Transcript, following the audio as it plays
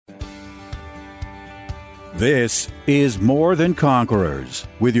This is More Than Conquerors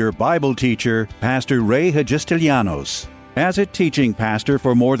with your Bible teacher, Pastor Ray Hagistilianos. As a teaching pastor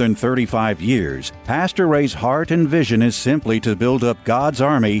for more than 35 years, Pastor Ray's heart and vision is simply to build up God's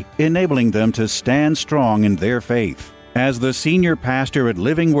army, enabling them to stand strong in their faith. As the senior pastor at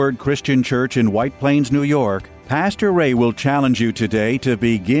Living Word Christian Church in White Plains, New York, Pastor Ray will challenge you today to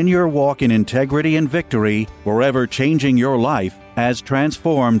begin your walk in integrity and victory, forever changing your life as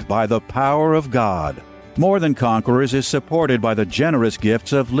transformed by the power of God. More Than Conquerors is supported by the generous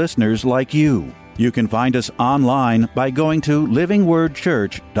gifts of listeners like you. You can find us online by going to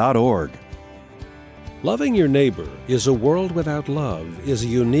livingwordchurch.org. Loving Your Neighbor is a World Without Love is a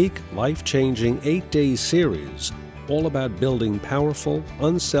unique, life-changing 8-day series all about building powerful,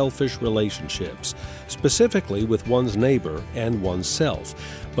 unselfish relationships, specifically with one's neighbor and oneself,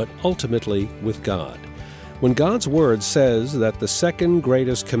 but ultimately with God. When God's Word says that the second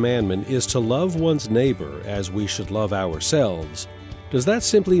greatest commandment is to love one's neighbor as we should love ourselves, does that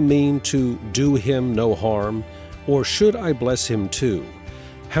simply mean to do him no harm, or should I bless him too?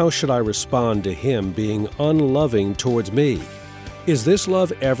 How should I respond to him being unloving towards me? Is this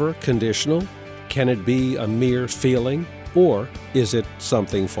love ever conditional? Can it be a mere feeling, or is it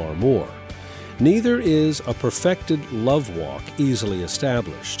something far more? Neither is a perfected love walk easily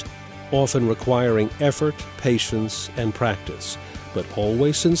established, often requiring effort, patience, and practice, but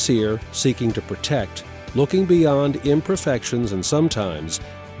always sincere, seeking to protect, looking beyond imperfections, and sometimes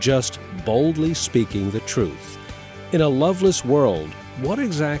just boldly speaking the truth. In a loveless world, what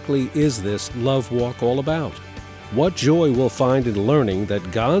exactly is this love walk all about? What joy we'll find in learning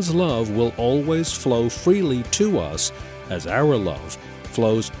that God's love will always flow freely to us as our love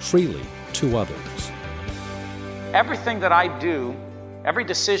flows freely to others. Everything that I do, every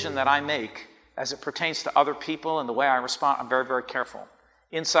decision that I make as it pertains to other people and the way I respond, I'm very, very careful.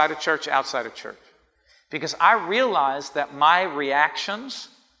 Inside of church, outside of church. Because I realize that my reactions,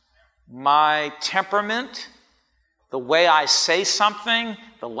 my temperament, the way I say something,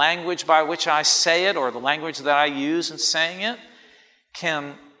 the language by which I say it, or the language that I use in saying it,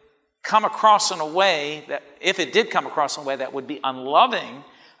 can come across in a way that, if it did come across in a way that would be unloving,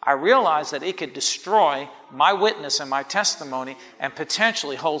 I realize that it could destroy my witness and my testimony and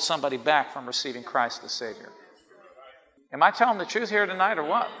potentially hold somebody back from receiving Christ as Savior. Am I telling the truth here tonight or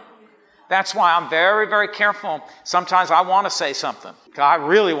what? That's why I'm very, very careful. Sometimes I want to say something. I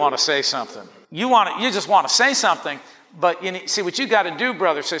really want to say something. You just want to say something, but see what you got to do,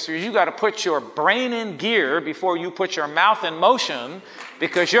 brother, sister, is you got to put your brain in gear before you put your mouth in motion,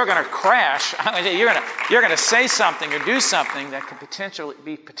 because you're going to crash. You're going to say something or do something that could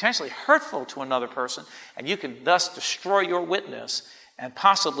potentially hurtful to another person, and you can thus destroy your witness and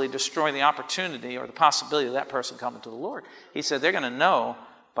possibly destroy the opportunity or the possibility of that person coming to the Lord. He said they're going to know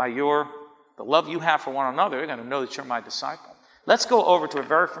by the love you have for one another, they're going to know that you're my disciple. Let's go over to a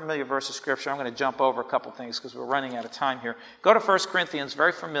very familiar verse of Scripture. I'm going to jump over a couple things because we're running out of time here. Go to 1 Corinthians,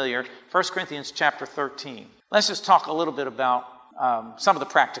 very familiar, 1 Corinthians chapter 13. Let's just talk a little bit about some of the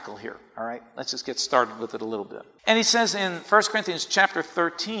practical here, all right? Let's just get started with it a little bit. And he says in 1 Corinthians chapter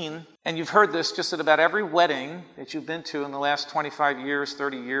 13, and you've heard this just at about every wedding that you've been to in the last 25 years,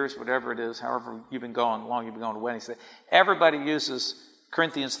 30 years, whatever it is, however long you've been going to weddings, that everybody uses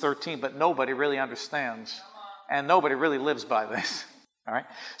Corinthians 13, but nobody really understands. And nobody really lives by this. All right?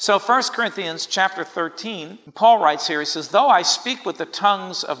 So 1 Corinthians chapter 13, Paul writes here, he says, though I speak with the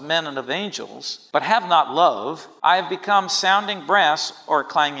tongues of men and of angels, but have not love, I have become sounding brass or a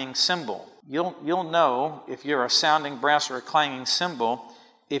clanging cymbal. You'll know if you're a sounding brass or a clanging cymbal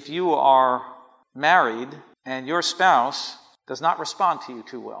if you are married and your spouse does not respond to you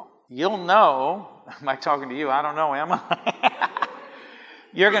too well. You'll know, am I talking to you? I don't know, am I?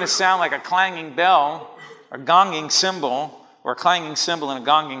 You're going to sound like a clanging bell, a gonging cymbal, or a clanging cymbal and a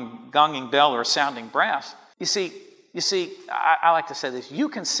gonging bell, or a sounding brass. You see, I like to say this. You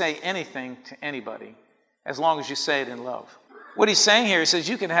can say anything to anybody as long as you say it in love. What he's saying here, he says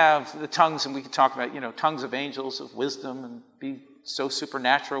you can have the tongues, and we can talk about, tongues of angels, of wisdom, and be so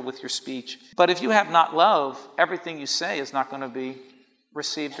supernatural with your speech. But if you have not love, everything you say is not going to be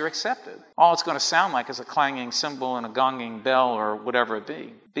received or accepted. All it's going to sound like is a clanging cymbal and a gonging bell or whatever it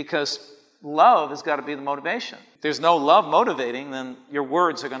be. Because love has got to be the motivation. If there's no love motivating, then your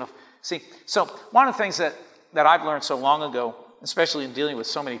words are going to... See, so one of the things that I've learned so long ago, especially in dealing with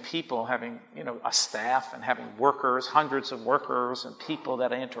so many people, having, a staff and having workers, hundreds of workers and people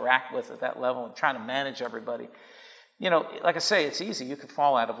that I interact with at that level and trying to manage everybody. Like I say, it's easy. You can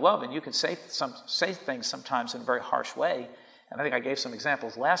fall out of love and you can say things sometimes in a very harsh way. And I think I gave some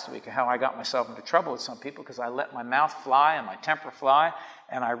examples last week of how I got myself into trouble with some people because I let my mouth fly and my temper fly,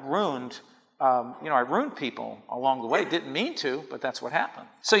 and I ruined I ruined people along the way. Didn't mean to, but that's what happened.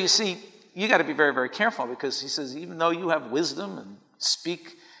 So you see, you got to be very, very careful, because he says, even though you have wisdom and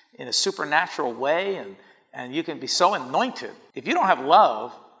speak in a supernatural way, and you can be so anointed, if you don't have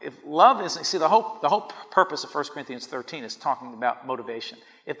love, if love isn't, see, the whole purpose of 1 Corinthians 13 is talking about motivation.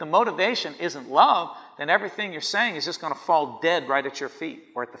 If the motivation isn't love, then everything you're saying is just going to fall dead right at your feet,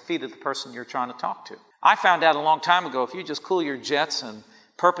 or at the feet of the person you're trying to talk to. I found out a long time ago, if you just cool your jets and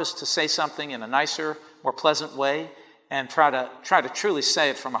purpose to say something in a nicer, more pleasant way, and try to truly say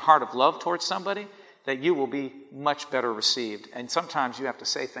it from a heart of love towards somebody, that you will be much better received. And sometimes you have to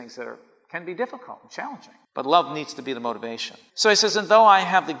say things that can be difficult and challenging. But love needs to be the motivation. So he says, and though I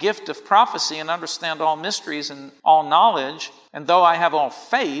have the gift of prophecy and understand all mysteries and all knowledge, and though I have all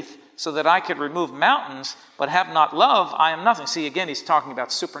faith so that I could remove mountains, but have not love, I am nothing. See, again, he's talking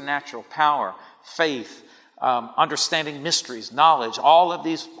about supernatural power, faith, understanding mysteries, knowledge, all of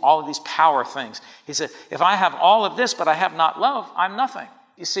these power things. He said, if I have all of this, but I have not love, I'm nothing.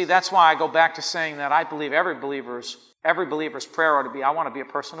 You see, that's why I go back to saying that I believe every believer's prayer ought to be, I want to be a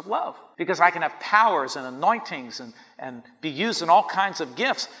person of love. Because I can have powers and anointings and be used in all kinds of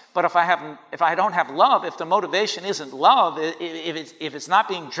gifts. But if I don't have love, if the motivation isn't love, if it's not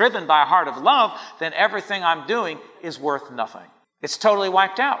being driven by a heart of love, then everything I'm doing is worth nothing. It's totally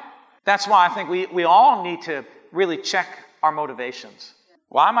wiped out. That's why I think we all need to really check our motivations.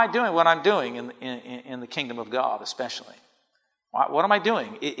 Why am I doing what I'm doing in the kingdom of God, especially? What am I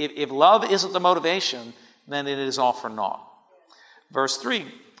doing? If love isn't the motivation, then it is all for naught. Verse 3,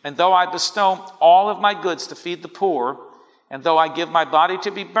 and though I bestow all of my goods to feed the poor, and though I give my body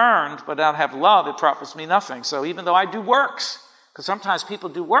to be burned, but not have love, it profits me nothing. So even though I do works, because sometimes people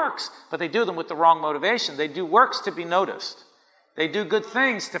do works, but they do them with the wrong motivation. They do works to be noticed. They do good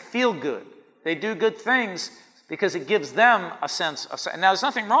things to feel good. They do good things because it gives them a sense of... Now, there's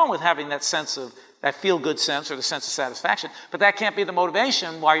nothing wrong with having that sense of, that feel-good sense or the sense of satisfaction, but that can't be the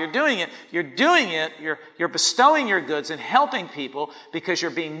motivation while you're doing it. You're doing it, you're bestowing your goods and helping people because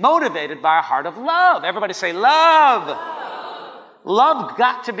you're being motivated by a heart of love. Everybody say, love! Love! Love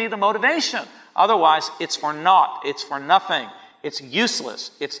got to be the motivation. Otherwise, it's for naught. It's for nothing. It's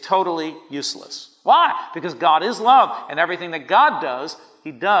useless. It's totally useless. Why? Because God is love, and everything that God does,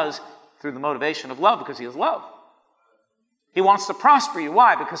 He does through the motivation of love, because He is love. He wants to prosper you.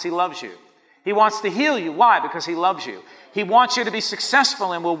 Why? Because He loves you. He wants to heal you. Why? Because He loves you. He wants you to be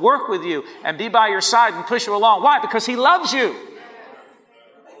successful and will work with you and be by your side and push you along. Why? Because He loves you.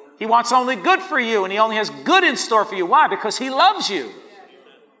 He wants only good for you, and He only has good in store for you. Why? Because He loves you.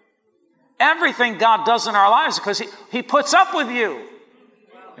 Everything God does in our lives is because He puts up with you.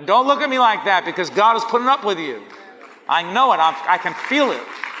 And don't look at me like that, because God is putting up with you. I know it. I can feel it.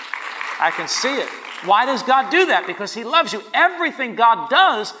 I can see it. Why does God do that? Because He loves you. Everything God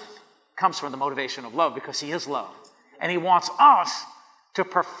does comes from the motivation of love, because He is love. And He wants us to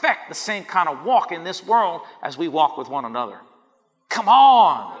perfect the same kind of walk in this world as we walk with one another. Come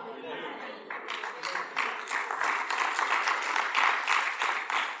on.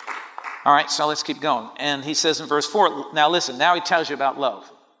 All right, so let's keep going. And he says in verse 4, now listen, now he tells you about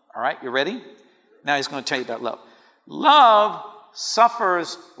love. All right, you ready? Now he's going to tell you about love. Love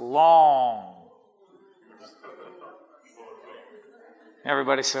suffers long.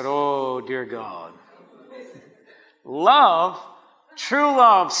 Everybody said, oh, dear God. Love, true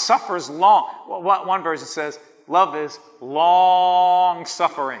love, suffers long. Well, one version says, love is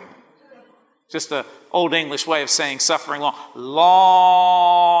long-suffering. Just an old English way of saying suffering long.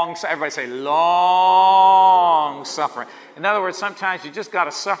 Long, everybody say long-suffering. In other words, sometimes you just got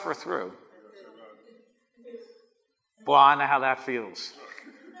to suffer through. Boy, I know how that feels.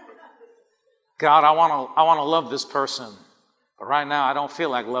 God, I want to love this person. But right now, I don't feel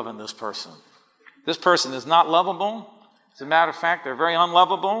like loving this person. This person is not lovable. As a matter of fact, they're very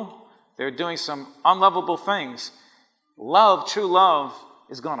unlovable. They're doing some unlovable things. Love, true love,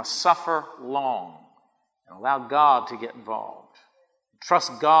 is going to suffer long and allow God to get involved.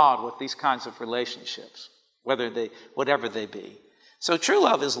 Trust God with these kinds of relationships, whatever they be. So true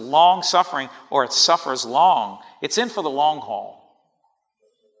love is long suffering, or it suffers long. It's in for the long haul.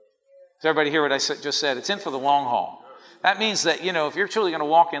 Does everybody hear what I just said? It's in for the long haul. That means that, if you're truly going to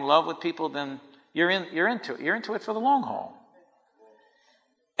walk in love with people, then you're into it. You're into it for the long haul.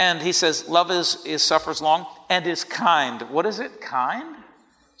 And he says, love is suffers long and is kind. What is it? Kind?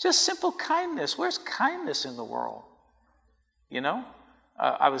 Just simple kindness. Where's kindness in the world?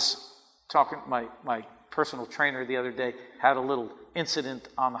 I was talking, my personal trainer the other day had a little incident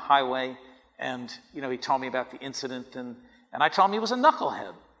on the highway, and, he told me about the incident, and I told him he was a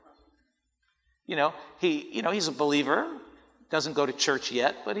knucklehead. He's a believer, Doesn't go to church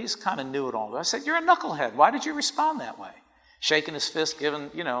yet, but he's kind of new at all. I said, you're a knucklehead. Why did you respond that way? Shaking his fist,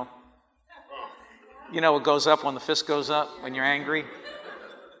 giving, you know what goes up when the fist goes up, when you're angry,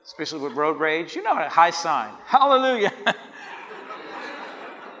 especially with road rage. You know, a high sign. Hallelujah.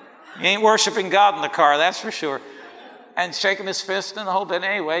 You ain't worshiping God in the car, that's for sure. And shaking his fist and the whole bit.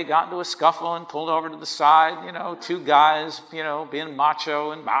 Anyway, got into a scuffle and pulled over to the side. Two guys, being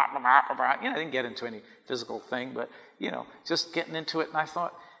macho and didn't get into any physical thing, but, just getting into it. And I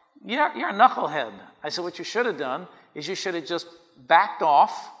thought, you're a knucklehead. I said, what you should have done is you should have just backed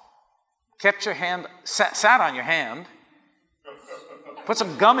off, kept your hand, sat on your hand, put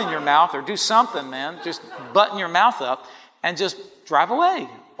some gum in your mouth or do something, man. Just button your mouth up and just drive away.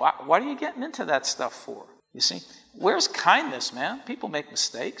 What are you getting into that stuff for? You see, where's kindness, man? People make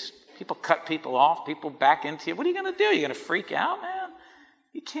mistakes. People cut people off. People back into you. What are you going to do? You're going to freak out, man?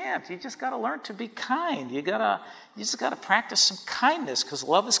 You can't. You just got to learn to be kind. You just got to practice some kindness, because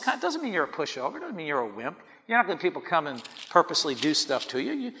love is kind. Doesn't mean you're a pushover. Doesn't mean you're a wimp. You're not going to people come and purposely do stuff to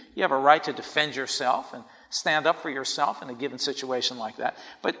you. You have a right to defend yourself and stand up for yourself in a given situation like that.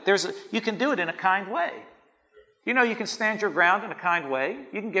 But you can do it in a kind way. You can stand your ground in a kind way.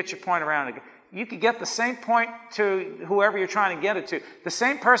 You can get your point around. You can get the same point to whoever you're trying to get it to. The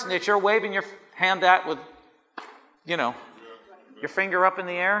same person that you're waving your hand at with, your finger up in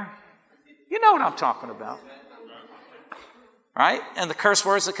the air. You know what I'm talking about. Right? And the curse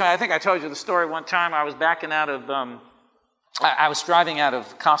words that come. I think I told you the story one time. I was backing out of, I was driving out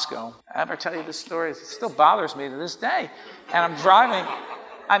of Costco. I ever tell you this story? It still bothers me to this day. And I'm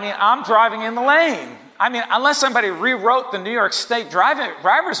driving in the lane. Unless somebody rewrote the New York State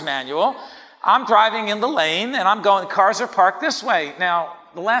driver's manual, I'm driving in the lane and I'm going, cars are parked this way. Now,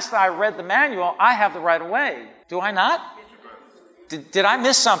 the last time I read the manual, I have the right of way. Do I not? Did I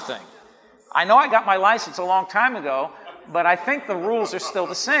miss something? I know I got my license a long time ago, but I think the rules are still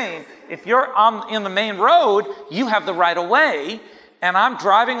the same. If you're in the main road, you have the right of way, and I'm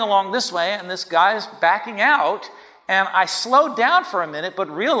driving along this way, and this guy's backing out, and I slowed down for a minute, but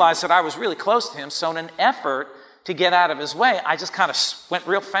realized that I was really close to him, so in an effort to get out of his way, I just kind of went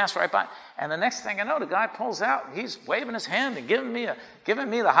real fast right by. And the next thing I know, the guy pulls out, and he's waving his hand and giving me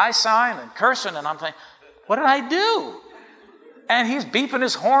the high sign and cursing, and I'm thinking, what did I do? And he's beeping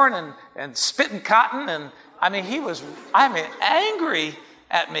his horn and spitting cotton, and he was angry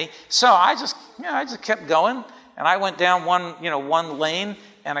at me. So I just kept going, and I went down one lane,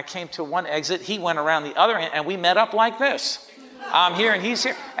 and I came to one exit. He went around the other end, and we met up like this. I'm here, and he's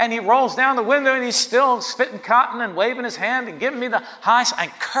here, and he rolls down the window, and he's still spitting cotton and waving his hand and giving me the high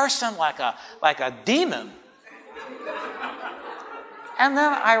and cursing like a demon. And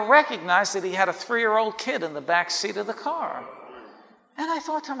then I recognized that he had a 3-year-old kid in the back seat of the car. And I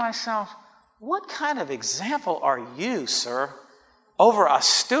thought to myself, what kind of example are you, sir? Over a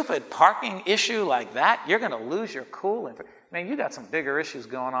stupid parking issue like that, you're going to lose your cool. Man, you got some bigger issues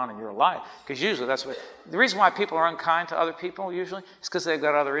going on in your life. Because usually the reason why people are unkind to other people usually is because they've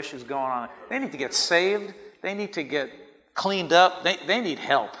got other issues going on. They need to get saved. They need to get cleaned up. They need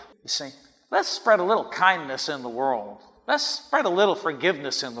help, you see. Let's spread a little kindness in the world. Let's spread a little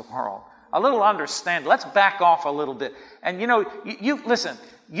forgiveness in the world. A little understanding. Let's back off a little bit. And you listen,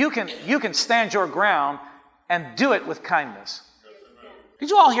 you can stand your ground and do it with kindness. Did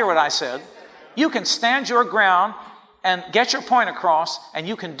you all hear what I said? You can stand your ground and get your point across, and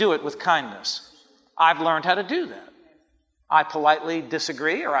you can do it with kindness. I've learned how to do that. I politely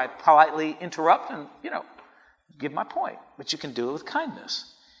disagree, or I politely interrupt and, give my point. But you can do it with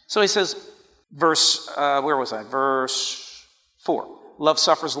kindness. So he says, Verse 4. Love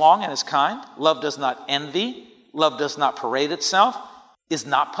suffers long and is kind. Love does not envy. Love does not parade itself, is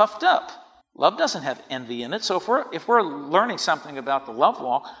not puffed up. Love doesn't have envy in it. So if we're learning something about the love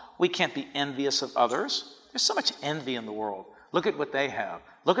walk, we can't be envious of others. There's so much envy in the world. Look at what they have.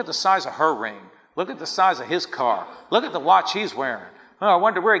 Look at the size of her ring. Look at the size of his car. Look at the watch he's wearing. Oh, I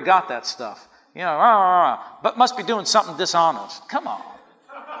wonder where he got that stuff. But must be doing something dishonest. Come on.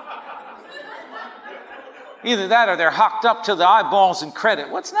 Either that or they're hocked up to the eyeballs in credit.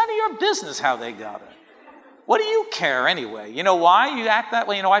 What's none of your business how they got it? What do you care anyway? You know why you act that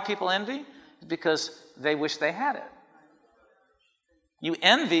way? You know why people envy? It's because they wish they had it. You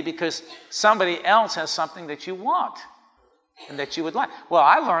envy because somebody else has something that you want and that you would like. Well,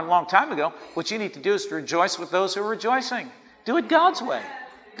 I learned a long time ago, what you need to do is to rejoice with those who are rejoicing. Do it God's way.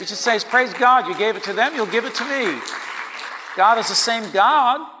 You just say, praise God, you gave it to them, you'll give it to me. God is the same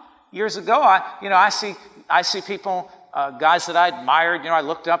God. Years ago, I see people guys that I admired, I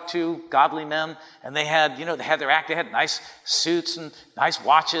looked up to, godly men, and they had nice suits and nice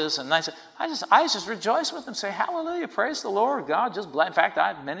watches and nice. I just rejoice with them, say, hallelujah, praise the Lord, God just bless. In fact,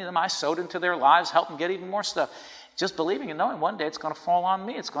 many of them I sowed into their lives, helped them get even more stuff. Just believing and knowing one day it's going to fall on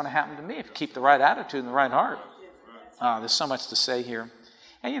me, it's going to happen to me if you keep the right attitude and the right heart. There's so much to say here.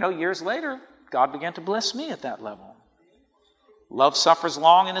 And years later, God began to bless me at that level. Love suffers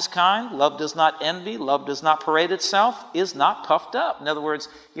long and is kind. Love does not envy. Love does not parade itself, is not puffed up. In other words,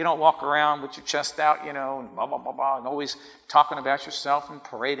 you don't walk around with your chest out, and blah, blah, blah, blah, and always talking about yourself and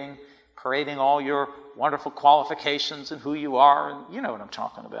parading all your wonderful qualifications and who you are, and you know what I'm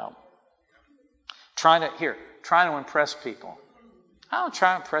talking about. Trying to impress people. I don't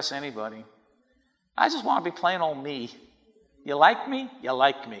try to impress anybody. I just want to be plain old me. You like me? You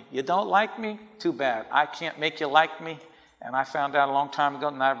like me. You don't like me? Too bad. I can't make you like me. And I found out a long time ago,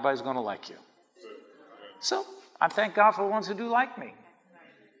 not everybody's going to like you. So I thank God for the ones who do like me.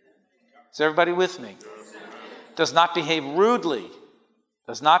 Is everybody with me? Does not behave rudely.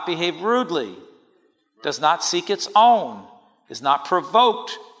 Does not behave rudely. Does not seek its own. Is not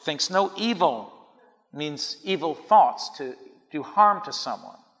provoked. Thinks no evil. Means evil thoughts, to do harm to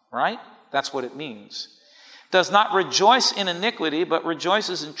someone. Right? That's what it means. Does not rejoice in iniquity, but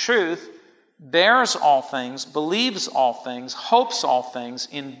rejoices in truth. Bears all things, believes all things, hopes all things,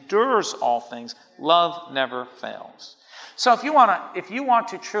 endures all things. Love never fails. So if you want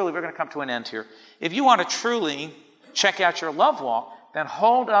to truly, we're going to come to an end here. If you want to truly check out your love walk, then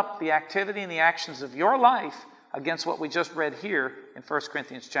hold up the activity and the actions of your life against what we just read here in 1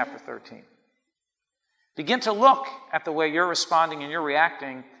 Corinthians chapter 13. Begin to look at the way you're responding and you're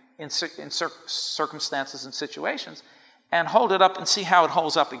reacting in circumstances and situations, and hold it up and see how it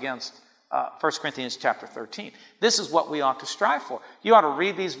holds up against 1 Corinthians chapter 13. This is what we ought to strive for. You ought to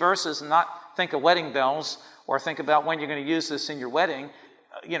read these verses and not think of wedding bells or think about when you're going to use this in your wedding,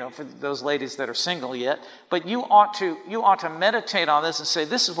 for those ladies that are single yet. But you ought to meditate on this and say,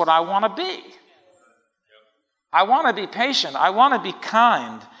 this is what I want to be. I want to be patient. I want to be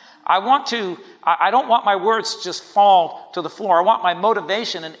kind. I don't want my words to just fall to the floor. I want my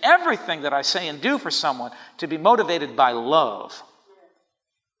motivation in everything that I say and do for someone to be motivated by love.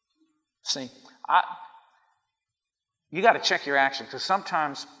 See, you got to check your action, because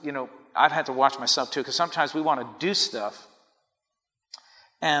sometimes, I've had to watch myself too, because sometimes we want to do stuff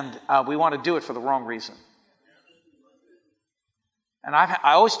and we want to do it for the wrong reason. And I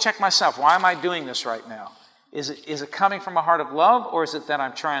always check myself, why am I doing this right now? Is it coming from a heart of love, or is it that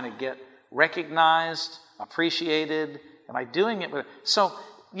I'm trying to get recognized, appreciated? Am I doing it? So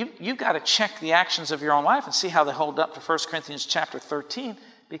you've got to check the actions of your own life and see how they hold up to 1 Corinthians chapter 13,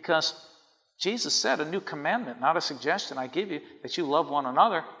 because Jesus said, a new commandment, not a suggestion, I give you, that you love one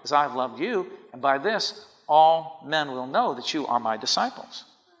another as I have loved you, and by this all men will know that you are my disciples.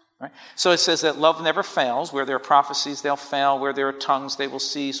 Right? So it says that love never fails. Where there are prophecies, they'll fail. Where there are tongues, they will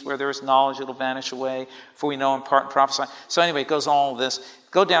cease. Where there is knowledge, it'll vanish away. For we know in part and prophesy. So anyway, it goes on all this.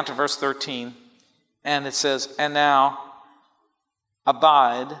 Go down to verse 13, and it says, and now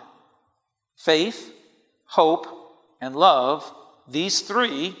abide faith, hope, and love, these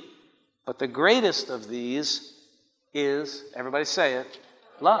three, but the greatest of these is, everybody say it,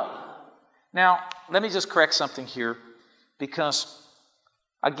 love. Now, let me just correct something here, because,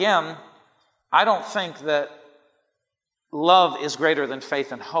 again, I don't think that love is greater than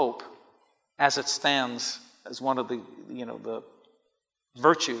faith and hope as it stands as one of the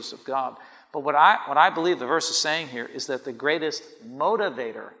virtues of God. But what I believe the verse is saying here is that the greatest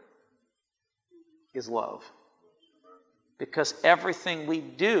motivator is love. Because everything we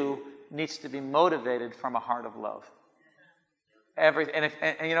do needs to be motivated from a heart of love.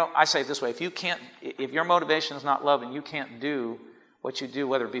 I say it this way: if your motivation is not love, and you can't do what you do,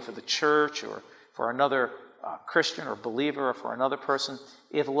 whether it be for the church or for another Christian or believer or for another person,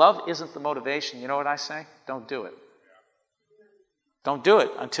 if love isn't the motivation, you know what I say? Don't do it. Don't do it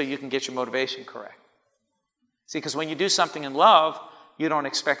until you can get your motivation correct. See, because when you do something in love, you don't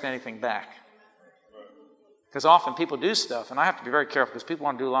expect anything back. Because often people do stuff, and I have to be very careful, because people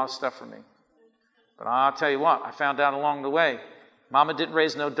want to do a lot of stuff for me. But I'll tell you what, I found out along the way, Mama didn't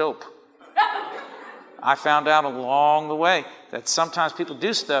raise no dope. I found out along the way that sometimes people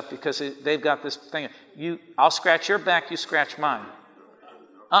do stuff because they've got this thing. I'll scratch your back, you scratch mine.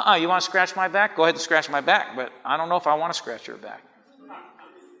 You want to scratch my back? Go ahead and scratch my back, but I don't know if I want to scratch your back.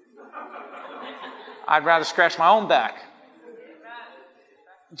 I'd rather scratch my own back.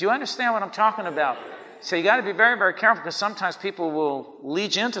 Do you understand what I'm talking about? So you got to be very, very careful, because sometimes people will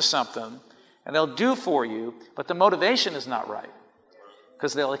lead you into something and they'll do for you, but the motivation is not right,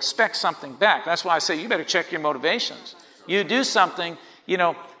 because they'll expect something back. That's why I say you better check your motivations. You do something,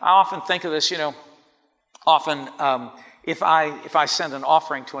 I often think of this, often if I send an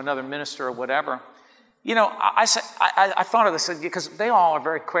offering to another minister or whatever, I thought of this because they all are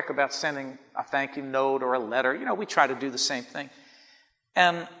very quick about sending a thank you note or a letter. We try to do the same thing.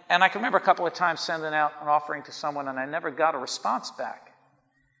 And I can remember a couple of times sending out an offering to someone and I never got a response back.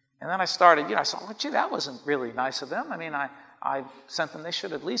 And then I started, I thought, gee, that wasn't really nice of them. I mean, I sent them, they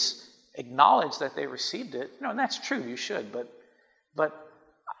should at least acknowledge that they received it. And that's true, you should. But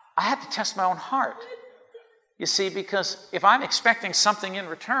I had to test my own heart. You see, because if I'm expecting something in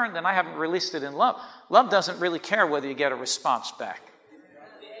return, then I haven't released it in love. Love doesn't really care whether you get a response back.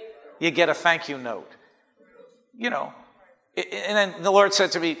 You get a thank you note. And then the Lord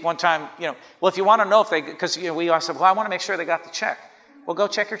said to me one time, well, if you want to know if they, because we all said, well, I want to make sure they got the check. Well, go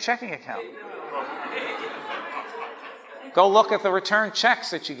check your checking account. Go look at the return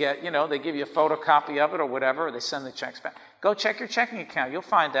checks that you get. They give you a photocopy of it or whatever, or they send the checks back. Go check your checking account. You'll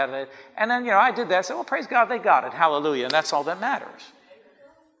find out. And then, I did that. I said, well, praise God, they got it. Hallelujah. And that's all that matters.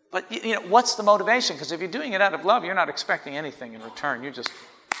 But, what's the motivation? Because if you're doing it out of love, you're not expecting anything in return. You're just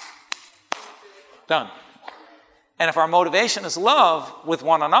done. And if our motivation is love with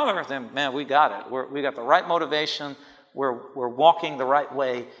one another, then, man, we got it. We got the right motivation. We're walking the right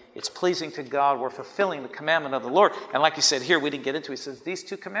way. It's pleasing to God. We're fulfilling the commandment of the Lord. And like you said here, we didn't get into it. He says, these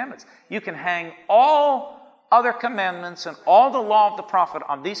 2 commandments. You can hang all other commandments and all the law of the prophet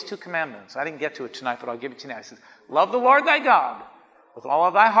on these 2 commandments. I didn't get to it tonight, but I'll give it to you now. He says, love the Lord thy God with all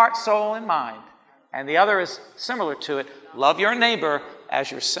of thy heart, soul, and mind. And the other is similar to it. Love your neighbor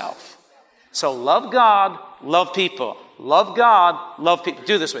as yourself. So love God, love people. Love God, love people.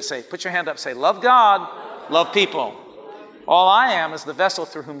 Do this way. Say, put your hand up. Say, love God, love people. All I am is the vessel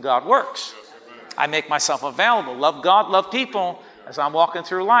through whom God works. I make myself available. Love God, love people. As I'm walking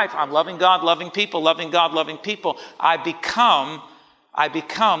through life, I'm loving God, loving people, loving God, loving people. I become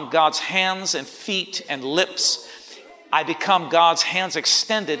God's hands and feet and lips. I become God's hands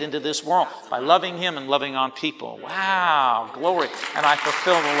extended into this world by loving Him and loving on people. Wow, glory. And I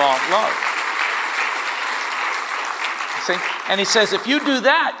fulfill the law of love. See? And He says, if you do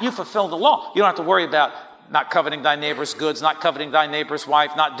that, you fulfill the law. You don't have to worry about not coveting thy neighbor's goods, not coveting thy neighbor's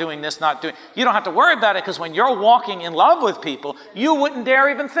wife, not doing this, not doing... You don't have to worry about it because when you're walking in love with people, you wouldn't dare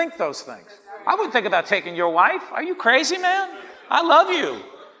even think those things. I wouldn't think about taking your wife. Are you crazy, man? I love you.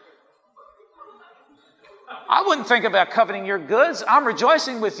 I wouldn't think about coveting your goods. I'm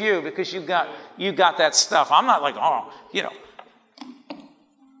rejoicing with you because you got that stuff. I'm not like,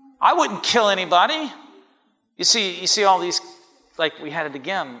 I wouldn't kill anybody. You see all these... Like we had it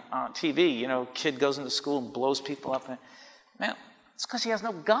again on TV, kid goes into school and blows people up. Man, it's because he has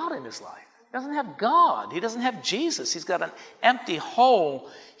no God in his life. He doesn't have God. He doesn't have Jesus. He's got an empty hole.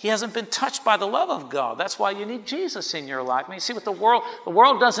 He hasn't been touched by the love of God. That's why you need Jesus in your life. I mean, you see what the world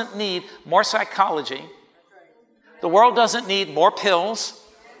doesn't need more psychology. The world doesn't need more pills.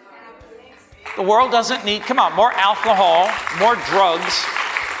 The world doesn't need, more alcohol, more drugs.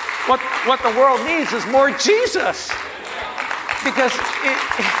 What the world needs is more Jesus. Because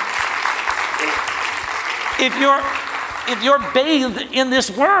if you're bathed in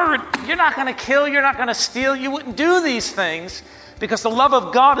this word, you're not going to kill, you're not going to steal, you wouldn't do these things because the love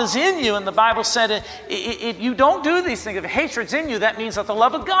of God is in you. And the Bible said if you don't do these things, if hatred's in you, that means that the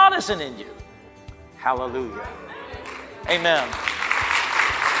love of God isn't in you. Hallelujah. Amen.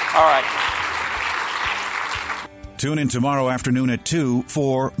 All right. Tune in tomorrow afternoon at 2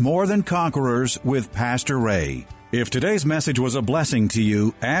 for More Than Conquerors with Pastor Ray. If today's message was a blessing to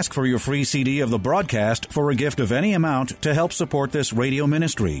you, ask for your free CD of the broadcast for a gift of any amount to help support this radio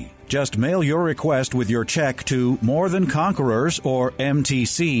ministry. Just mail your request with your check to More Than Conquerors or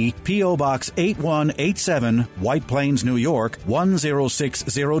MTC, P.O. Box 8187, White Plains, New York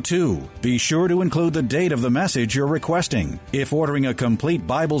 10602. Be sure to include the date of the message you're requesting. If ordering a complete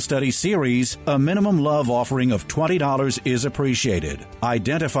Bible study series, a minimum love offering of $20 is appreciated.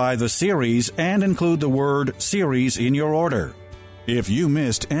 Identify the series and include the word series in your order. If you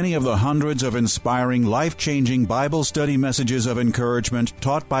missed any of the hundreds of inspiring, life-changing Bible study messages of encouragement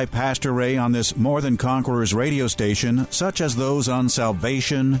taught by Pastor Ray on this More Than Conquerors radio station, such as those on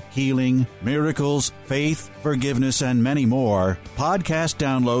salvation, healing, miracles, faith, forgiveness, and many more, podcast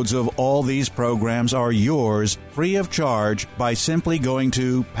downloads of all these programs are yours free of charge by simply going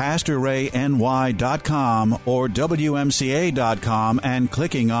to PastorRayNY.com or WMCA.com and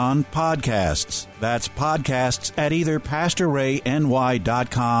clicking on Podcasts. That's podcasts at either PastorRayNY.com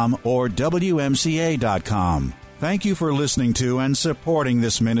or WMCA.com. Thank you for listening to and supporting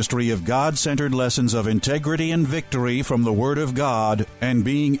this ministry of God-centered lessons of integrity and victory from the Word of God, and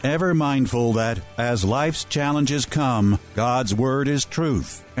being ever mindful that, as life's challenges come, God's Word is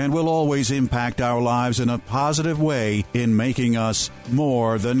truth and will always impact our lives in a positive way in making us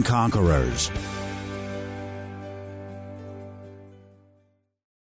more than conquerors.